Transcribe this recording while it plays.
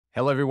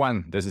Hello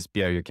everyone, this is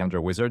Pierre, your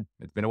ChemDraw wizard.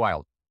 It's been a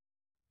while.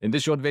 In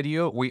this short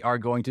video, we are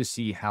going to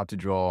see how to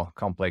draw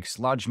complex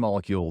large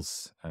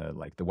molecules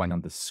like the one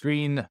on the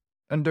screen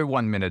under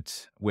 1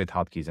 minute with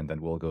hotkeys, and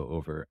then we'll go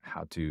over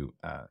how to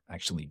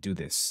actually do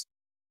this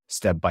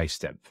step by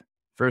step.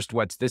 First,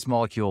 what's this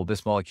molecule?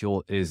 This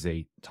molecule is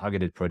a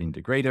targeted protein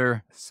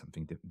degrader,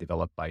 something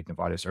developed by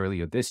Novartis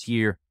earlier this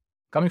year.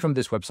 Coming from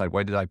this website,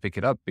 why did I pick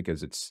it up?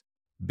 Because it's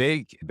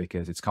big,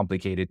 because it's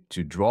complicated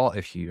to draw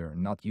if you're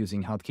not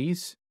using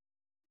hotkeys.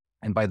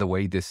 And by the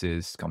way, this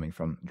is coming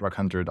from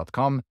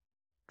drughunter.com.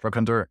 Drug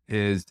Hunter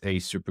is a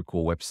super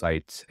cool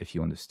website if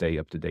you want to stay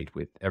up to date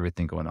with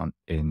everything going on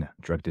in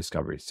drug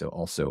discovery. So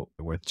also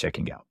worth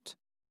checking out.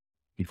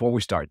 Before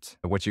we start,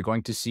 what you're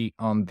going to see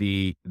on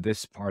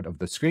this part of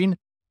the screen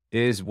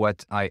is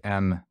what I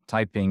am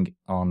typing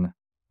on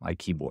my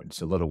keyboard.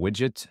 It's a little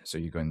widget, so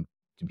you're going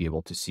to be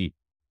able to see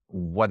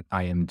what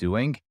I am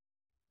doing.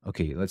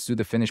 Okay, let's do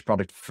the finished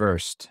product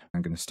first.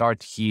 I'm going to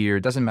start here.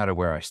 It doesn't matter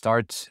where I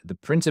start. The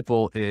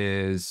principle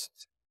is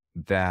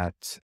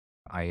that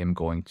I am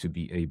going to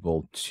be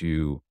able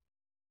to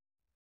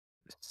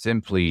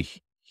simply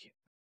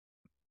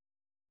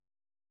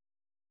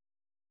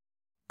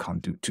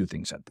can't do two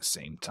things at the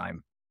same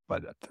time,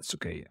 but that's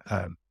okay.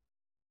 I'm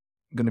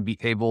going to be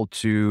able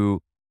to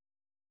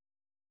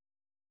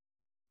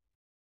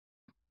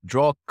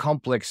draw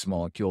complex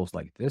molecules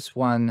like this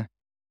one,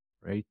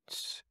 right?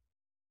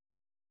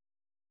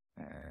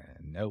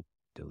 Nope,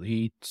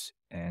 delete,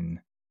 and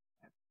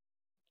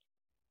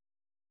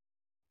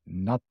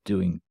not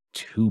doing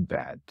too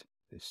bad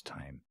this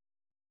time.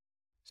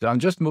 So I'm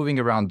just moving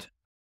around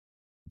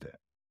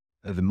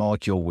the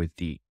molecule with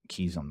the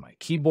keys on my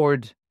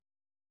keyboard,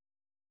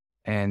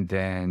 and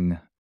then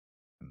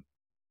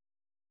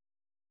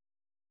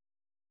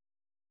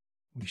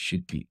we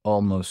should be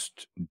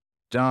almost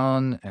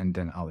done, and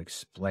then I'll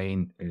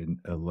explain in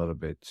a little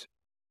bit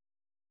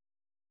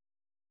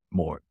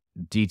more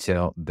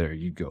detail. There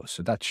you go.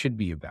 So that should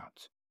be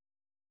about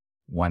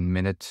 1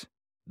 minute.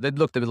 That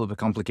looked a little bit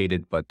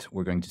complicated, but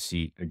we're going to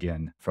see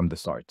again from the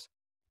start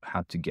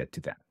how to get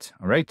to that.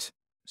 All right.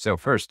 So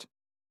first,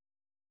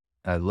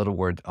 a little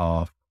word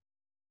of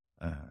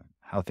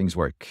how things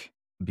work.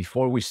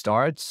 Before we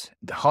start,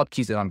 the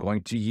hotkeys that I'm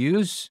going to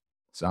use.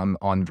 So I'm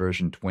on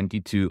version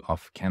 22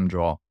 of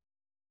ChemDraw.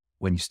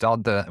 When you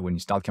start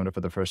ChemDraw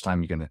for the first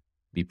time, you're going to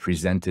be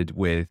presented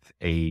with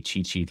a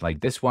cheat sheet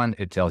like this one.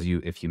 It tells you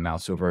if you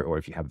mouse over or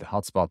if you have the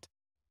hotspot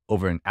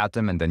over an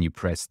atom and then you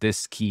press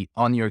this key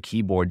on your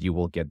keyboard, you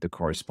will get the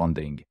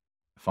corresponding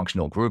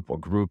functional group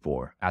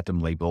or atom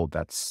label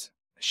that's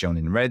shown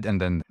in red,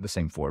 and then the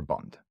same for a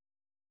bond.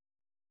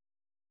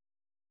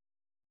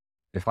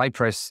 If I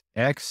press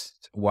X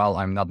while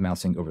I'm not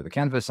mousing over the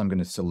canvas, I'm going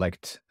to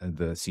select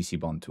the CC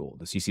bond tool.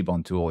 The CC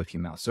bond tool, if you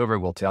mouse over,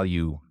 will tell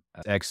you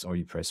X, or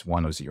you press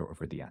 1 or 0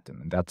 over the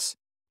atom. And that's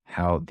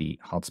how the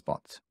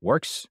hotspot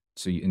works.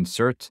 So you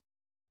insert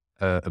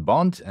a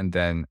bond, and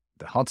then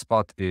the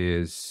hotspot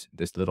is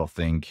this little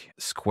thing,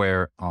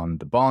 square on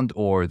the bond,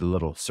 or the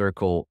little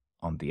circle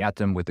on the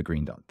atom with the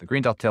green dot. The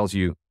green dot tells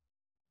you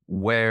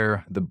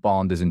where the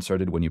bond is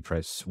inserted when you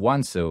press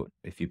 1. So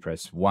if you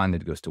press 1,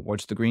 it goes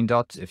towards the green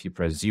dot. If you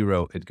press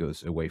 0, it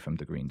goes away from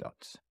the green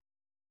dot.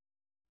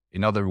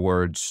 In other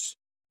words,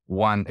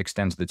 1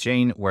 extends the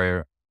chain,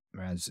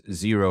 whereas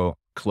 0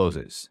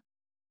 closes.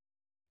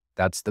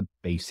 That's the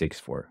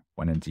basics for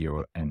 1 and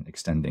 0 and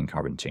extending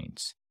carbon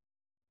chains.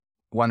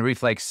 One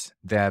reflex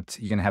that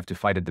you're going to have to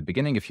fight at the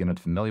beginning, if you're not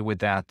familiar with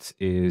that,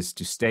 is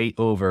to stay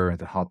over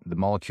the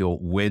molecule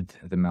with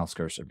the mouse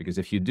cursor. Because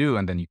if you do,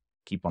 and then you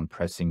keep on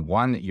pressing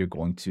 1, you're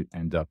going to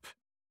end up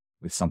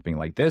with something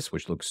like this,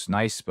 which looks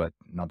nice, but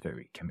not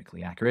very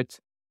chemically accurate.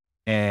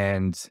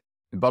 And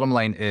the bottom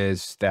line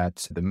is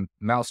that the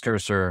mouse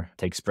cursor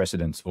takes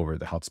precedence over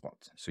the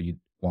hotspot. So you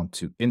want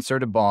to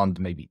insert a bond,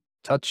 maybe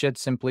touch it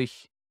simply.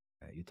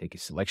 You take a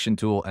selection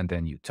tool and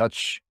then you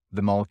touch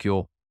the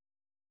molecule,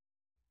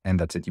 and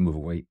that's it. You move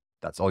away.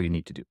 That's all you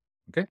need to do.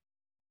 Okay.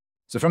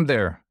 So from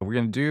there, we're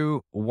going to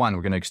do 1.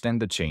 We're going to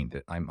extend the chain.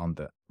 I'm on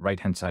the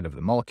right-hand side of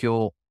the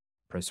molecule.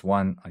 Press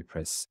 1. I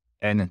press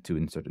N to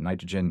insert a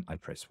nitrogen. I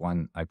press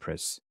 1. I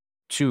press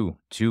 2.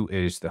 2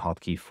 is the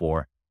hotkey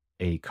for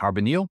a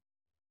carbonyl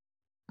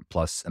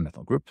plus a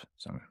methyl group.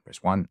 So I'm going to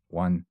press 1,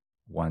 1,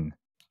 1,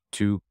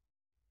 2,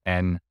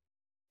 N,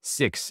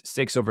 6.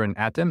 6 over an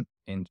atom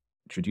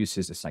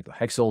introduces a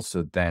cyclohexyl.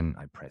 So then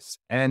I press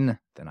N,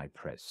 then I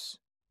press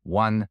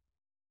 1.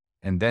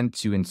 And then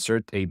to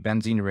insert a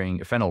benzene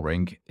ring, a phenyl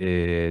ring,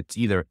 it's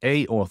either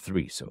A or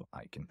 3. So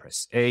I can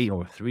press A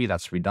or 3.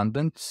 That's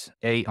redundant.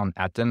 A on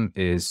atom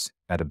is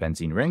at a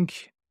benzene ring.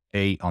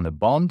 A on a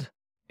bond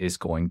is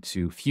going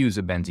to fuse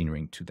a benzene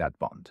ring to that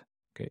bond.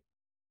 Okay.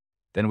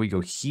 Then we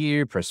go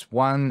here, press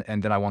 1,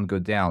 and then I want to go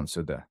down.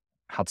 So the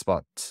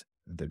hotspot,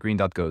 the green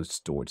dot goes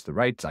towards the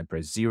right. I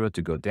press 0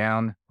 to go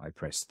down. I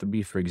press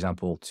 3, for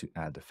example, to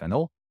add the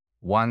phenyl.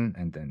 1,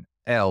 and then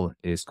L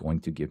is going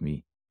to give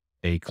me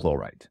a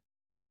chloride.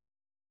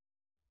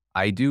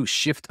 I do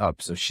shift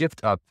up. So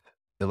shift up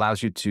It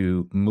allows you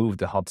to move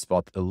the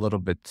hotspot a little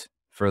bit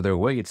further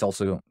away. It's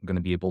also going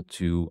to be able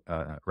to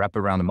wrap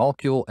around a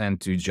molecule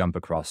and to jump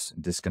across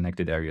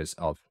disconnected areas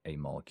of a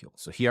molecule.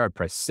 So here I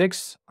press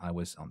 6. I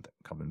was on the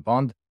carbon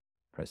bond.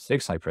 Press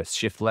 6. I press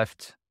shift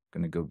left.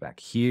 Going to go back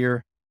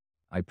here.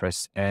 I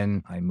press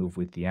N. I move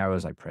with the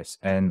arrows. I press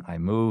N. I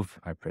move.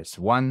 I press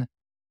 1.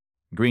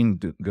 Green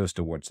goes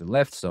towards the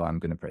left. So I'm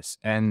going to press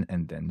N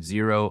and then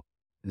 0,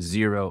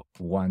 0,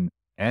 1,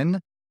 N.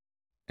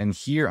 And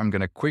here I'm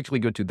going to quickly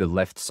go to the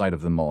left side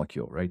of the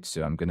molecule, right?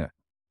 So I'm going to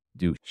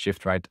do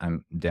shift right.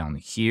 I'm down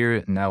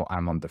here. Now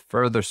I'm on the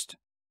furthest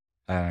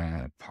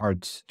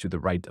part to the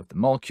right of the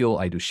molecule.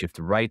 I do shift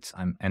right.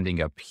 I'm ending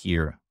up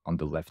here on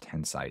the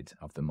left-hand side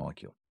of the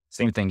molecule.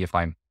 Same thing if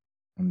I'm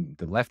on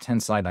the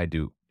left-hand side, I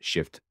do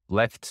shift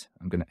left.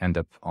 I'm going to end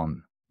up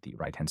on the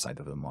right-hand side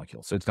of the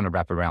molecule. So it's going to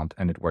wrap around,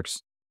 and it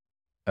works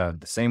the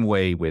same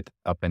way with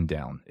up and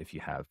down if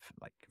you have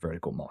like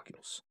vertical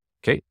molecules.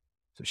 Okay,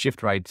 so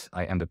shift right.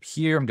 I end up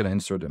here. I'm going to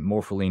insert a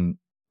morpholine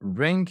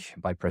ring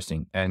by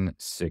pressing N,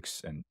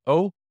 6, and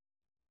O.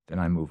 Then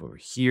I move over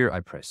here.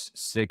 I press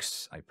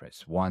 6. I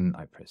press 1.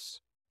 I press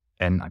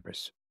N. I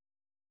press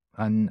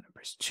 1. I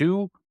press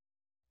 2.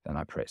 Then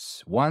I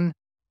press 1.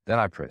 Then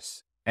I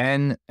press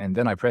N. And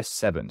then I press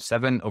 7.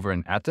 7 over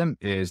an atom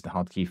is the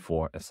hotkey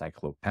for a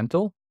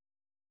cyclopentyl.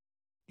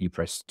 You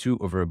press 2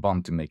 over a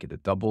bond to make it a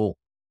double.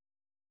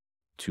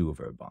 2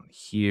 over a bond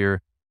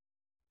here.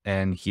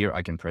 And here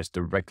I can press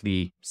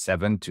directly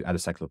 7 to add a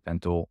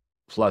cyclopentyl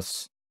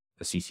plus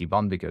a CC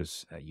bond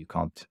because you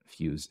can't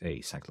fuse a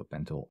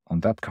cyclopentyl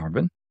on that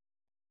carbon.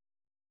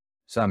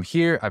 So I'm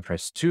here, I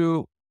press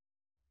 2,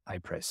 I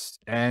press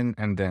N,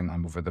 and then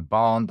I'm over the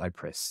bond. I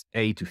press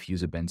A to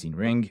fuse a benzene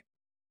ring.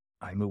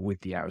 I move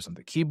with the arrows on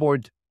the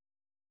keyboard.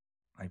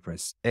 I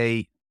press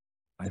A,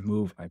 I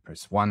move, I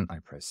press 1, I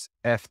press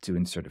F to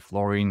insert a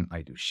fluorine.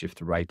 I do shift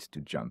right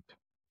to jump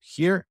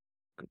here,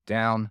 go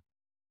down.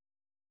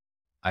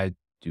 I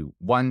do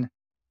 1,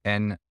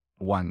 N,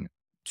 1,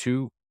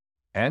 2,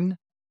 N.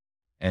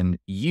 And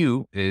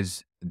U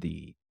is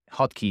the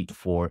hotkey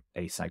for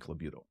a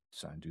cyclobutyl.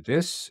 So I do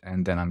this,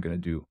 and then I'm going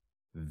to do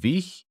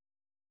V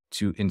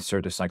to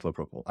insert a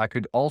cyclopropyl. I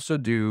could also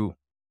do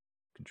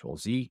Ctrl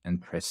Z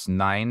and press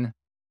 9.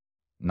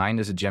 9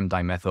 is a gem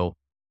dimethyl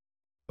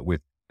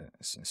with a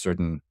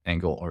certain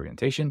angle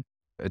orientation.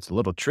 It's a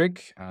little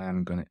trick.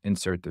 I'm going to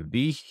insert the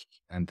V,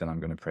 and then I'm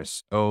going to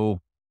press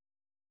O,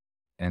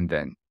 and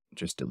then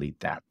just delete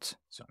that.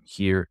 So I'm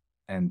here,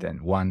 and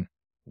then 1,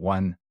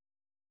 1,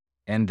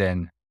 and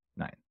then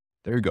 9.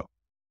 There you go.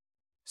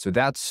 So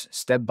that's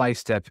step by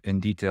step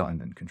in detail,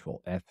 and then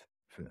Control F.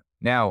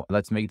 Now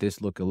let's make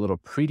this look a little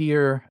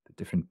prettier. The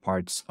different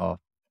parts of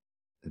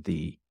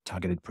the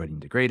targeted protein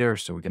degrader.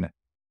 So we're going to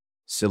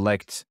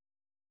select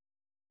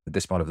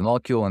this part of the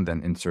molecule and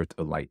then insert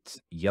a light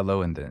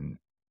yellow and then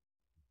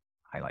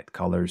highlight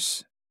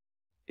colors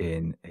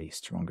in a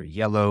stronger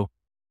yellow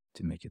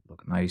to make it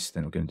look nice.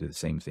 Then we're going to do the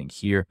same thing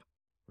here.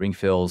 Ring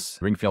fills.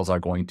 Ring fills are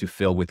going to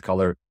fill with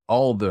color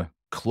all the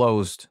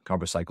closed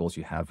carbocycles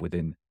you have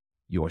within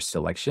your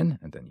selection.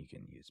 And then you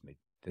can use maybe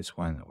this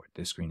one or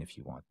this green if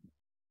you want.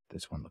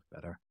 This one look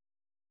better.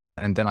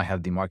 And then I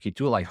have the marquee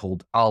tool. I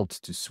hold Alt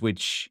to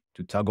switch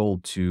to toggle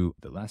to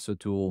the lasso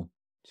tool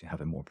to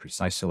have a more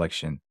precise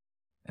selection.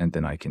 And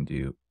then I can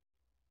do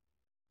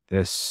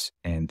this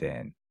and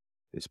then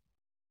this.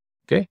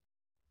 Okay.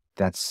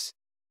 That's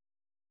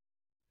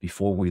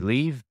before we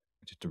leave.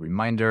 Just a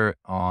reminder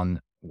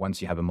on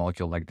once you have a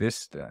molecule like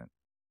this, the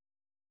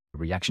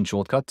reaction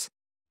shortcut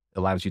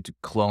allows you to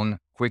clone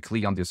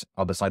quickly on this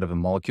other side of a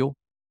molecule.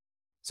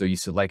 So you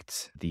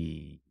select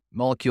the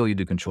molecule, you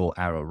do Control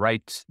arrow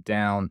right,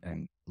 down,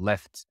 and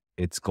left.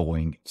 It's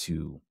going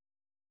to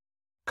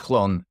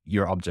clone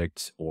your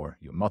object or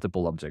your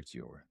multiple objects,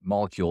 your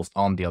molecules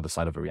on the other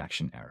side of a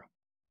reaction arrow.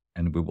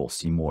 And we will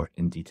see more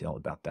in detail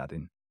about that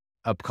in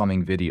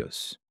upcoming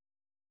videos.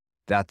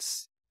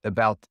 That's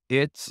about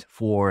it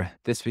for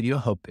this video.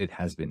 Hope it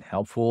has been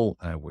helpful.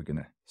 We're going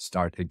to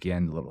start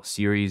again a little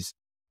series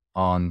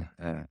on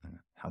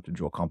how to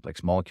draw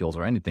complex molecules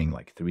or anything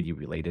like 3D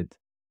related.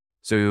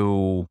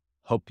 So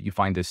hope you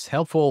find this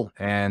helpful.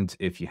 And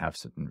if you have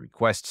certain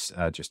requests,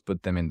 just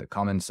put them in the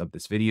comments of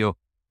this video.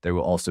 There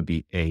will also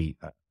be a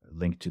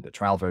link to the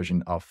trial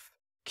version of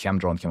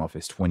ChemDraw and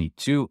ChemOffice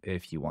 22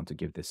 if you want to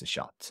give this a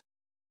shot.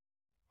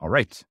 All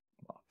right.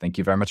 Well, thank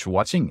you very much for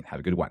watching and have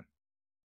a good one.